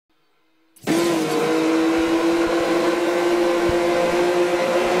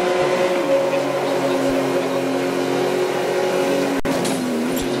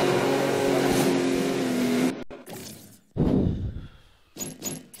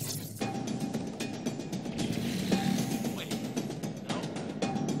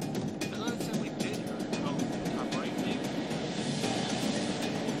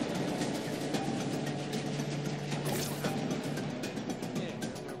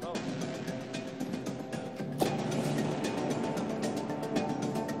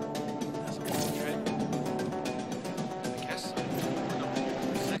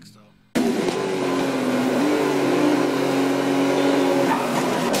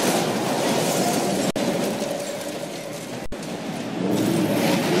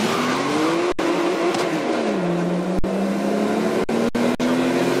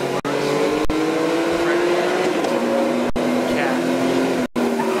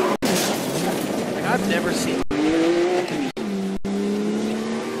I've never seen.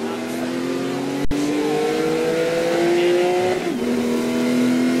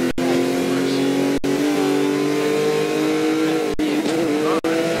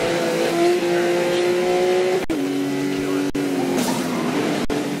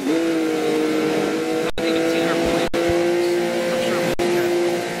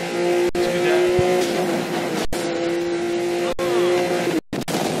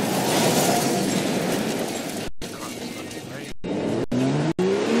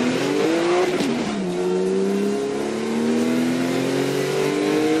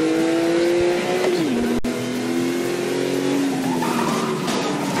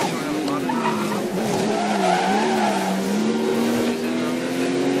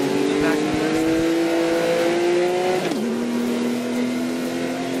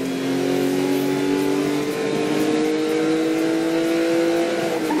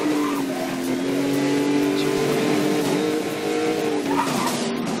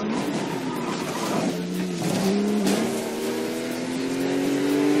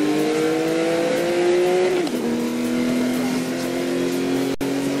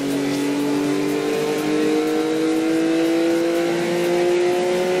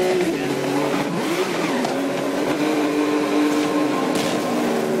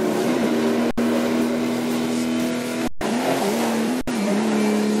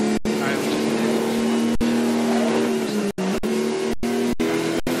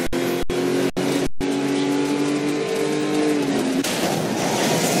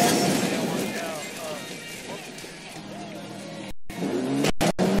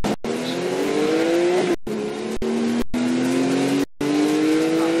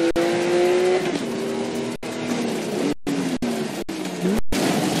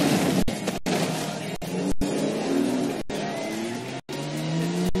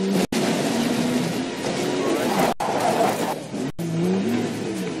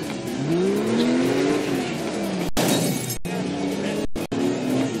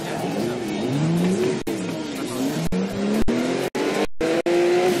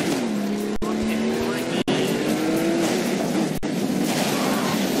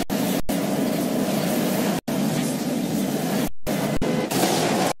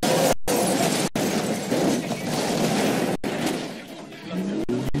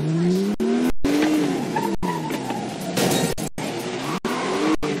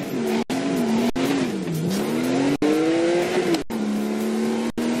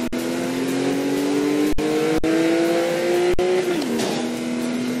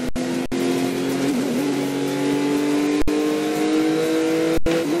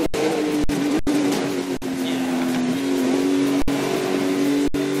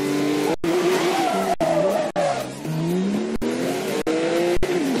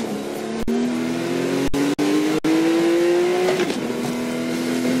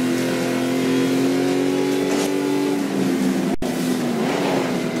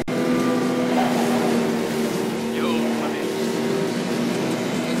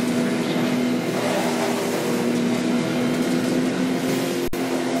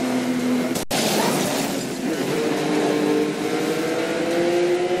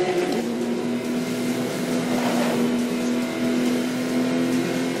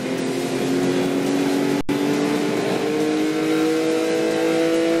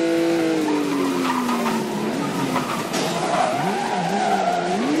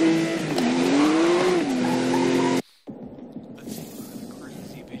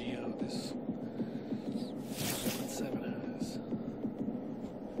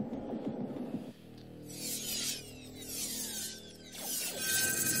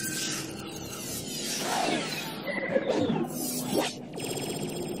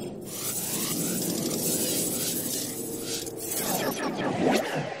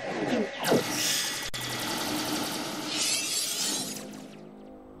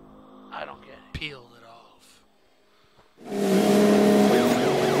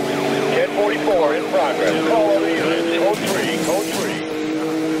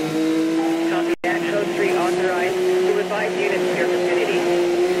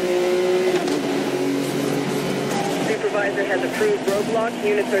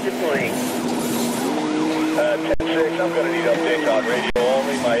 Units are deploying. 10-6, I'm going to need updates on radio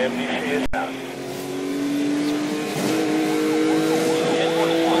only. My MDC is out.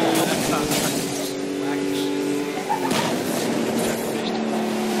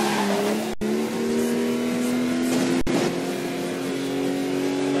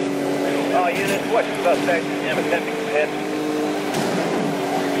 Units, what's the suspect? Attempting to hit.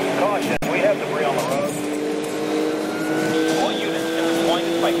 Caution, we have debris on the road. All units, deploying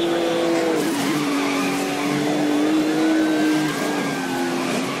spike strip.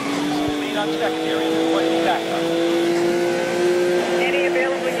 secondary. Requesting backup. Any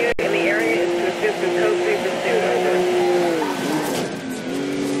available unit in the area is to assist with code 3 pursuit. Over.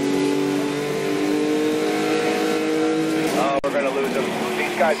 Oh, we're gonna lose them.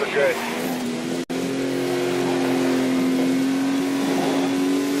 These guys are good.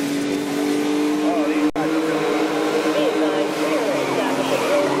 Oh, these guys are really good.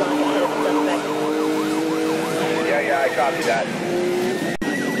 Yeah, I copy that.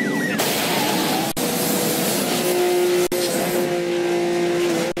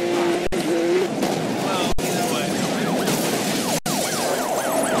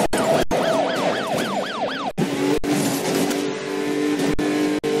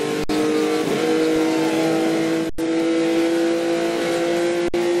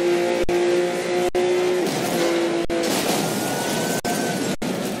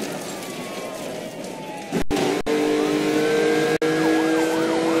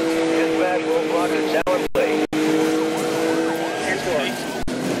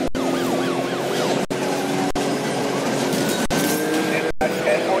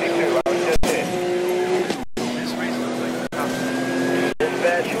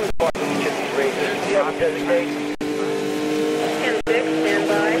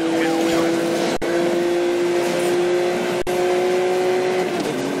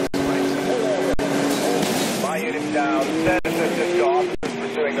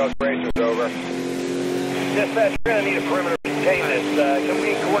 Dispatch, we're going to need a perimeter to contain this. Can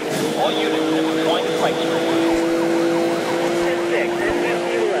we coordinate? All units have been joined flight stream. 10-6,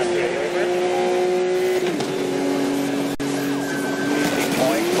 NFSMW left here, over.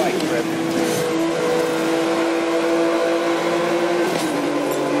 Deploying flight script.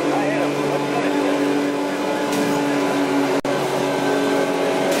 I am. What's going to do?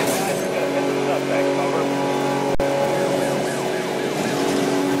 Guys, we're going to hit the suspect. Over.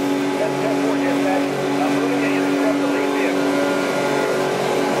 That's 10-4, dispatch. I'm moving to interrupt the lead vehicle.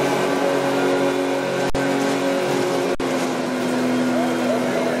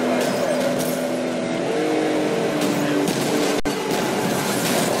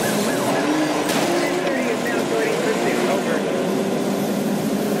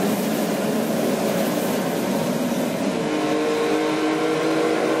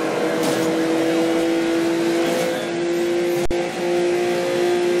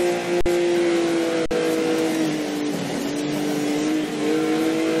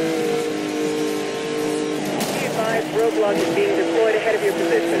 Roadblock is being deployed ahead of your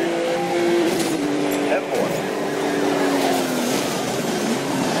position. 10-4.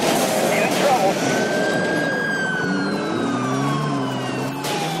 In trouble.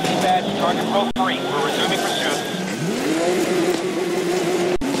 Dispatch, target row 3. We're resuming pursuit.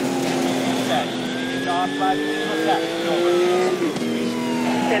 Dispatch, stop by visual attack. Over.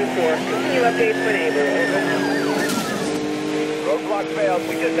 10-4. Continue updates when able. Over. Roadblock failed.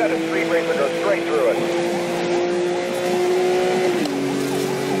 We just had a street racer go straight through it.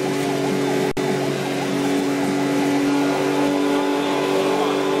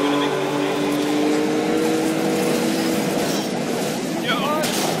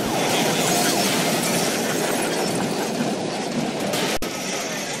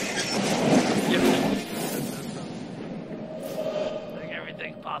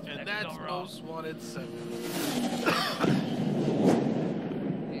 And that's most wanted 7.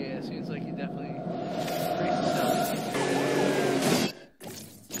 Yeah, it seems like he definitely breaks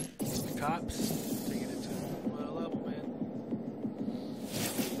the cops taking it to another level,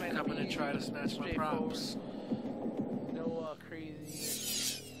 man. Coming to try to snatch my props. No crazy.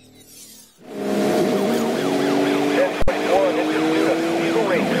 10-4, this is Eagle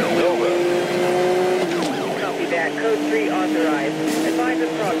Racer. Over. Copy that. Code 3 authorized. Advise of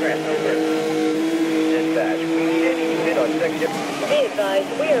progress. Over. Dispatch, we need any unit on section. Be advised,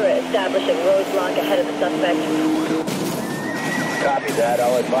 we are establishing roadblock ahead of the suspect. Copy that.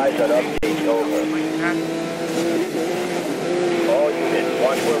 I'll advise on update. Over. All units,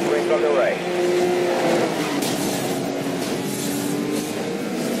 watch for a break on the right.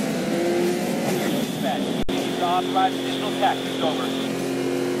 Dispatch, stop by additional tactics. Over.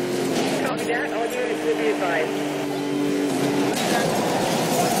 Copy that. All units will be advised.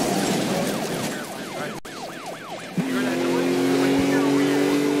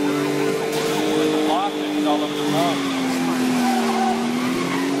 Lawsuits all over the road.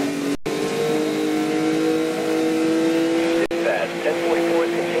 Dispatch, 1044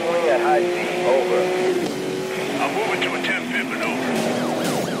 is continuing at high speed. Over. I'm moving to a 10-5 and over.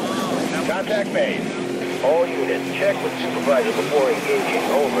 Contact base. All units, check with supervisor before engaging.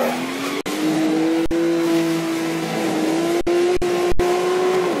 Over.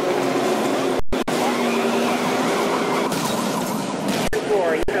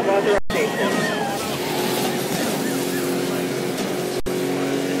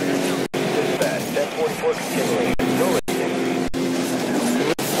 10-4 continuing. Still racing.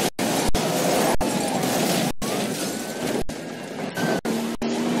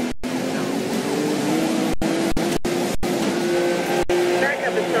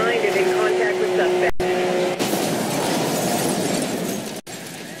 Backup assigned and in contact with suspect.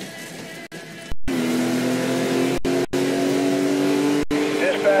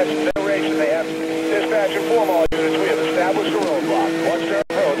 Dispatch, federation, they have dispatch inform all units. We have established a roadblock. Once they're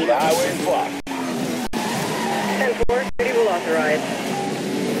approached, the highway is blocked. 10-4, city will authorize.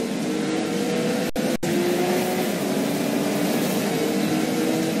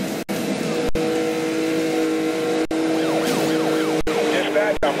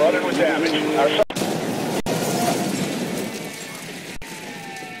 Dispatch, I'm running with damage. Our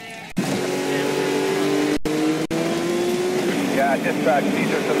Yeah, dispatch,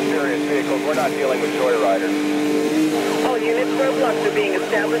 these are some serious vehicles. We're not dealing with joyriders. All units, roadblocks are being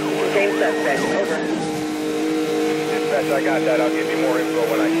established to contain suspects. Over. Dispatch, I got that. I'll give you more info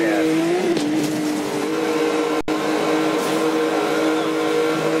when I can.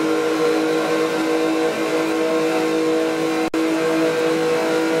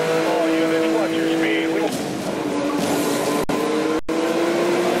 All units, watch your speed.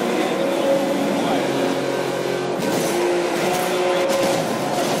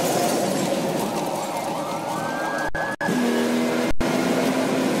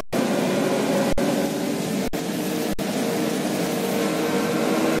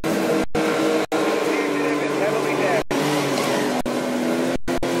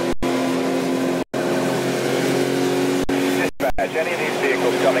 Any of these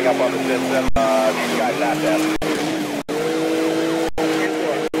vehicles coming up on the system, these guys have to have.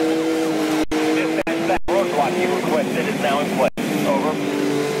 Dispatch, that roadblock you requested is now in place. Over.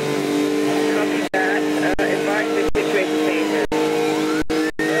 Copy that. Advise the situation changes.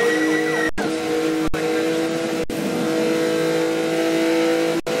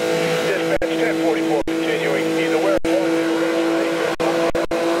 Dispatch 1044 continuing. Either where or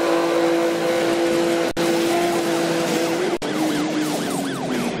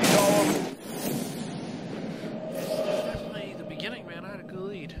Definitely the beginning, man. I had a good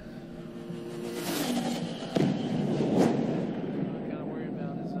lead. All I gotta worry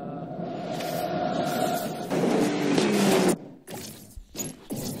about is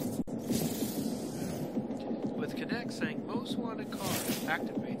with Connect saying most wanted cars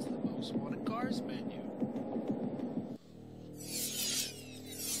activates the most wanted cars menu.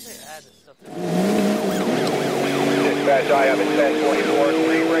 They added stuff to Dispatch, I have a 1044.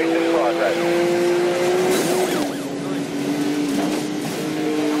 Lead race in progress.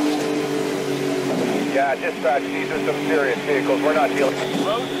 Yeah, dispatch, these are some serious vehicles. We're not dealing.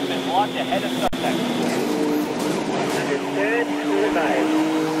 Road has been blocked ahead of suspect. Understood. Advise.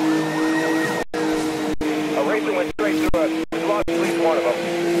 A racer went straight through us. We lost at least one of them.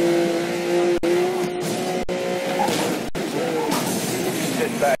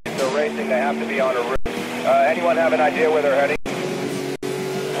 Dispatch, they're racing. They have to be on a route. Anyone have an idea where they're heading?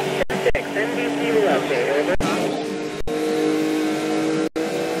 6, NBC will update. Over.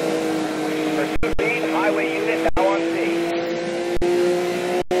 Pursuit lead, highway unit now on scene.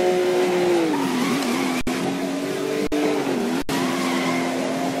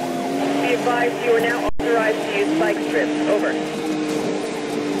 Be advised you are now authorized to use spike strips. Over.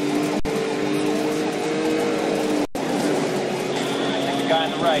 The guy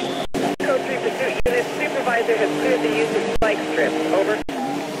on the right. Code 3 pursuit unit supervisor has cleared the use of spike strips. Over.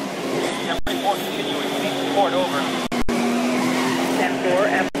 10-4 continuing. We need support. Over. 10-4,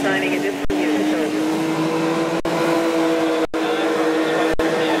 after signing additional units. Over.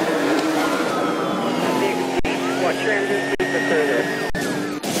 Big speed. Watch your engines for further.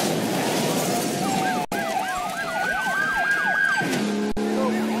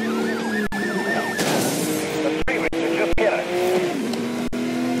 The three racers just hit us.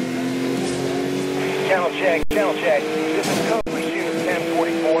 Channel check, channel check. This is code unit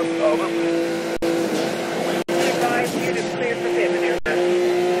 1044. Over. Be advised units cleared for payment maneuver.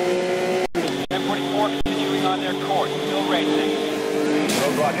 1044 continuing on their course. Still racing.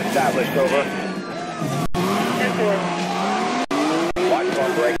 Roadblock established. Over. 10-4. Watch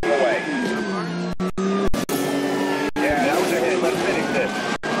one breaking away. Yeah, that was a hit. Let's finish this.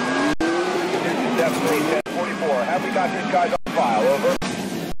 This is definitely 1044. Have we got these guys on file? Over.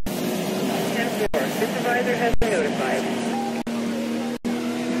 10-4. Supervisor has been notified.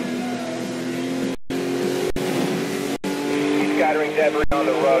 He's scattering debris on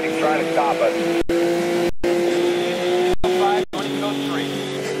the road. He's trying to stop us. 5, joining code 3.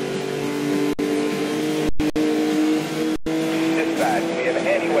 Dispatch, do we have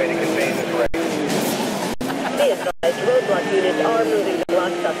any way to contain this race? advised, roadblock units are moving to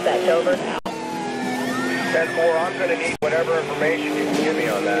block suspect, over. 10-4, I'm going to need whatever information you can give me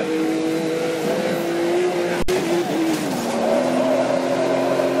on that.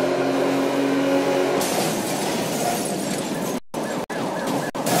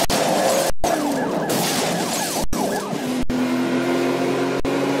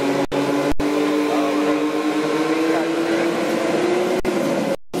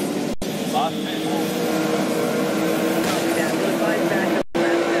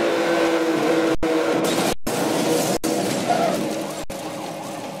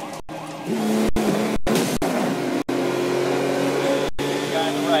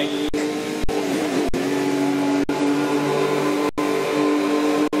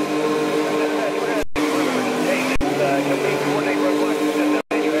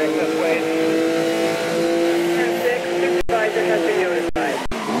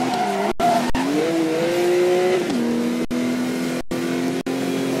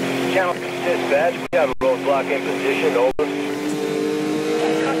 Dispatch, we have a roadblock in position, over.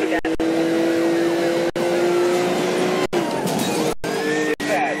 Copy that.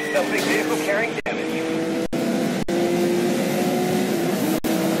 Dispatch, suspect vehicle carrying damage.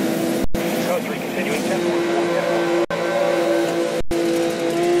 Code 3 continuing 10-4.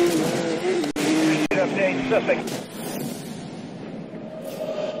 Update, suspect.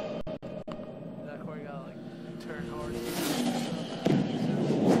 That car got like turn hard.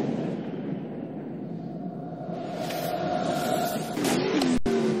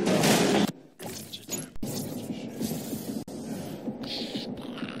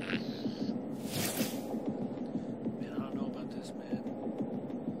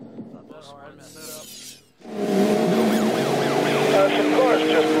 Some cars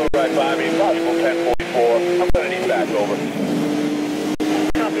just flew right by me. Possible 1044. I'm going to need back, over.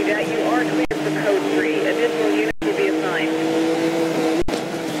 Copy that. You are cleared for code 3. Additional units will be assigned.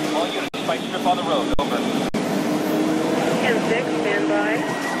 All units, fight strip on the road, over. 10-6, stand by.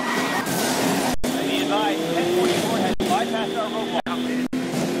 I need advise, 1044 has bypassed our roadblock.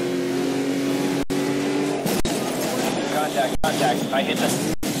 Contact. I hit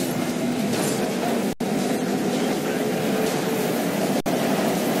the...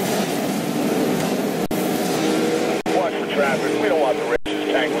 Traffic. We don't want the races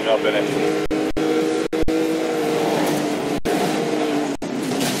tangling up in it.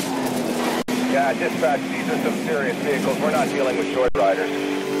 Yeah, dispatch, these are some serious vehicles. We're not dealing with short riders.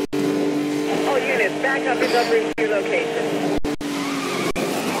 All units, backup is en route to your location.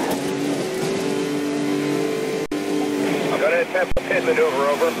 I'm going to attempt a pit maneuver,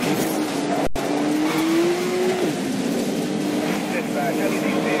 over. Dispatch, any of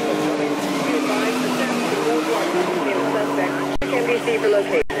these vehicles coming? Be advised, the roadblock suspect. Check NBC for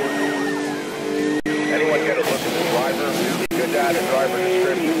location. Anyone get a look at the driver? Good data, driver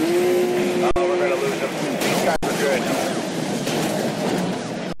description. Oh, we're going to lose them. These guys are good.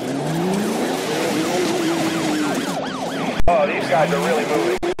 Oh, these guys are really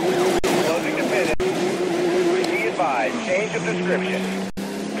moving. Closing the pit. Be advised, change of description.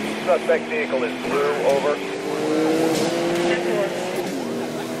 Suspect vehicle is blue, over. 10-4.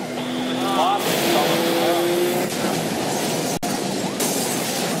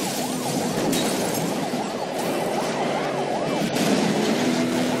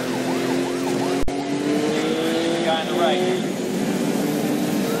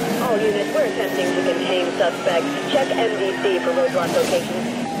 All units, we're attempting to contain suspect. Check MDC for roadblock locations.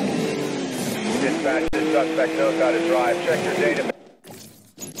 Dispatch, this suspect knows how to drive. Check your data.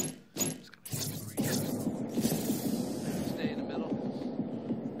 Stay in the middle.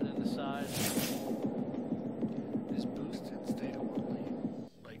 And then the side. This boost and stay to one lane.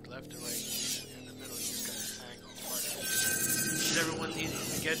 Like left and right. In the middle, you just gotta hang on hard. Because everyone's easy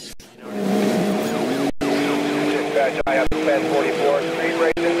to get to, you know what I mean? Dispatch, I have 1044. Speed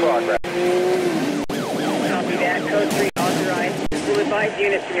race in progress. Copy that. Code 3 authorized. We'll advise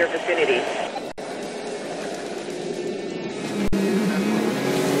units in your vicinity.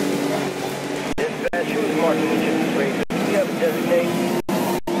 Dispatch, who's marking the chip range? Do you have a designation?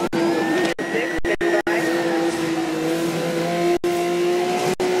 6, stand by.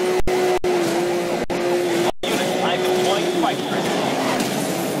 Units, I'm deploying fight strip.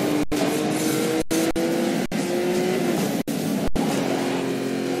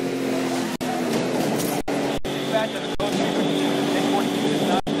 Dispatch of the code 3 1042 does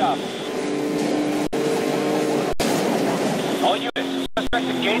not stop. All units, suspect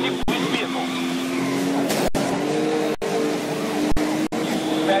engaging police vehicle.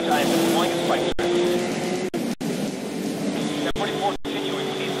 Dispatch, I am deploying a fight strip. 1044 continuing,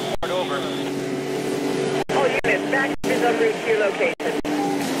 please report, over. All units, route to your location.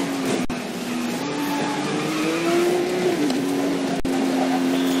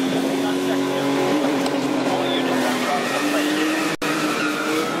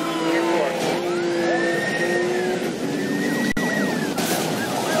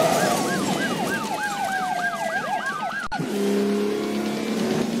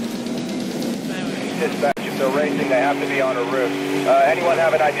 Dispatch, if they're racing, they have to be on a route. Anyone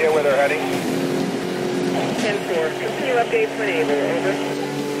have an idea where they're heading? 10-4. Continue updates when able. Over.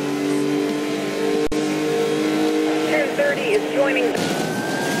 1030 is joining.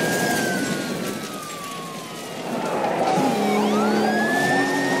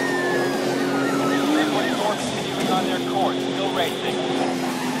 Continuing on their course, still racing.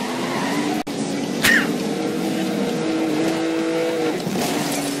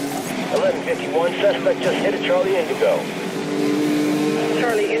 Suspect just hit a Charlie Indigo.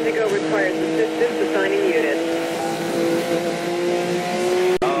 Charlie Indigo requires assistance assigning units.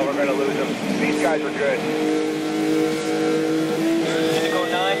 Oh, we're gonna lose them. These guys are good. Indigo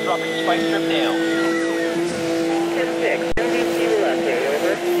 9 dropping spike strip down. 10-6. NBC will update.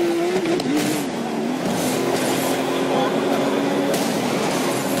 Over.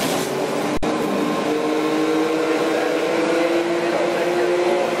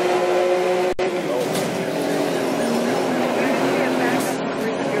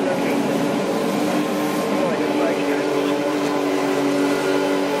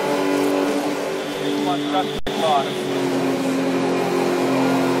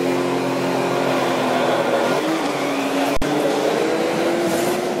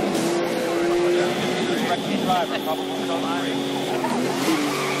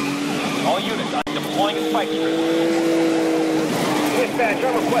 All units, I'm deploying a spike strip. Dispatch,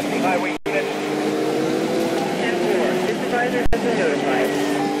 I'm requesting highway units. 10-4. Supervisor has been notified.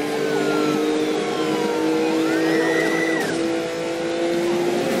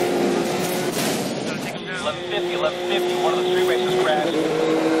 Gotta take him down. 1150, one of the street racers crashed.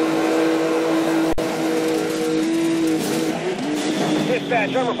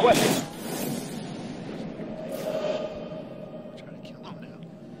 Dispatch, I'm requesting. Trying to kill him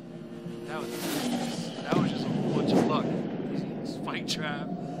now. That was just a whole bunch of luck. Spike trap,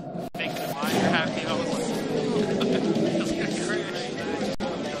 fake fire happening. I was like, this guy's crazy.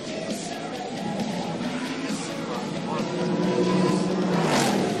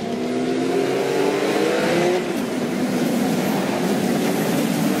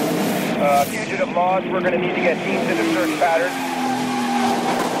 Fugitive lost. We're going to need to get teams into search patterns.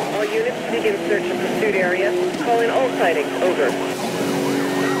 All units begin search of pursuit area. Call in all sightings. Over.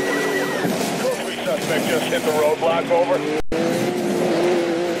 Suspect just hit the roadblock. Over.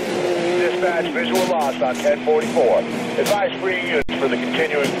 Dispatch, visual loss on 1044. Advise free units for the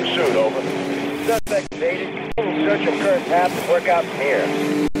continuing pursuit. Over. Suspect evaded. Continue search of current path and work out from here.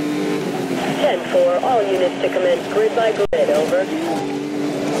 10-4. All units to commence grid by grid. Over.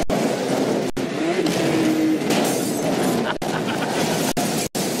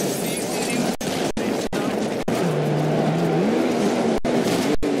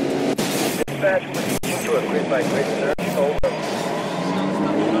 Dispatch, proceeding to a grid by grid search. Over.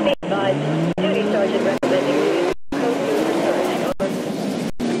 Be advised. Duty sergeant recommending units code 2 for search. Over.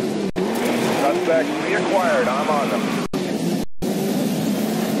 Suspect reacquired. I'm on them.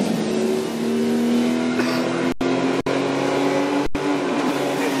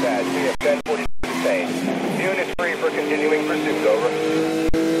 Dispatch, we have 1040 detained. Units free for continuing pursuit. Over.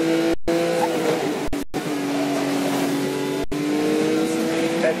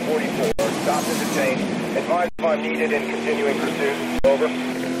 1044. Stopped and detained. Advise upon needed in continuing pursuit. Over.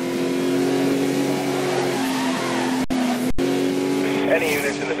 Any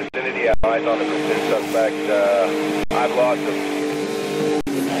units in the vicinity have eyes on the pursuit suspect? I've lost them.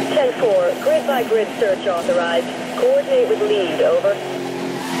 10-4. Grid by grid search authorized. Coordinate with lead. Over.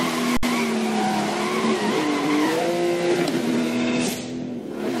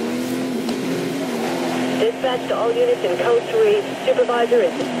 Dispatch to all units in code 3. Supervisor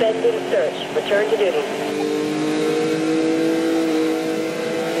is suspending search. Return to duty.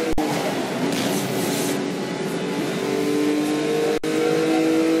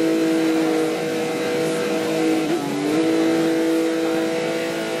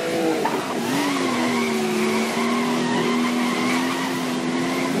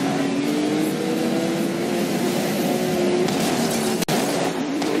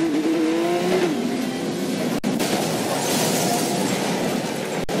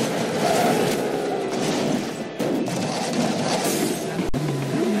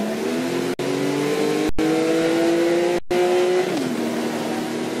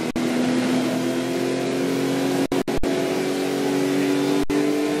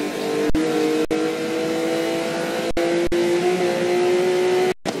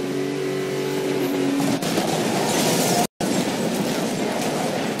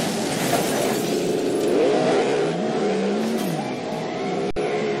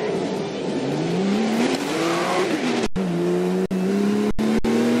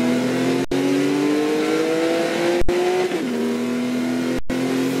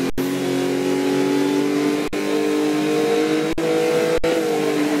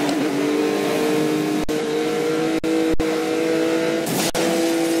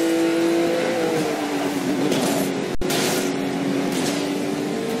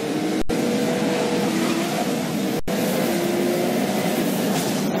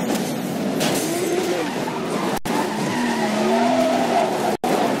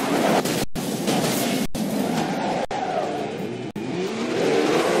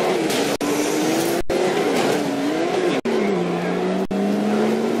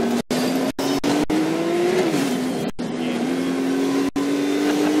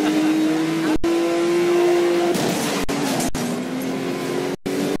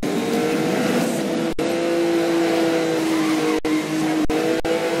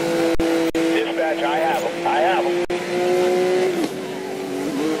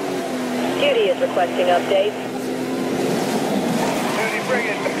 requesting updates. Duty, bring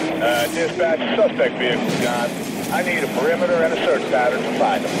it. Dispatch, suspect vehicle gone. I need a perimeter and a search pattern to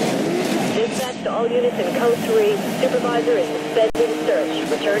find them. Dispatch to all units in Code 3. Supervisor is suspending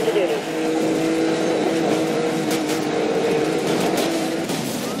search. Return to duty.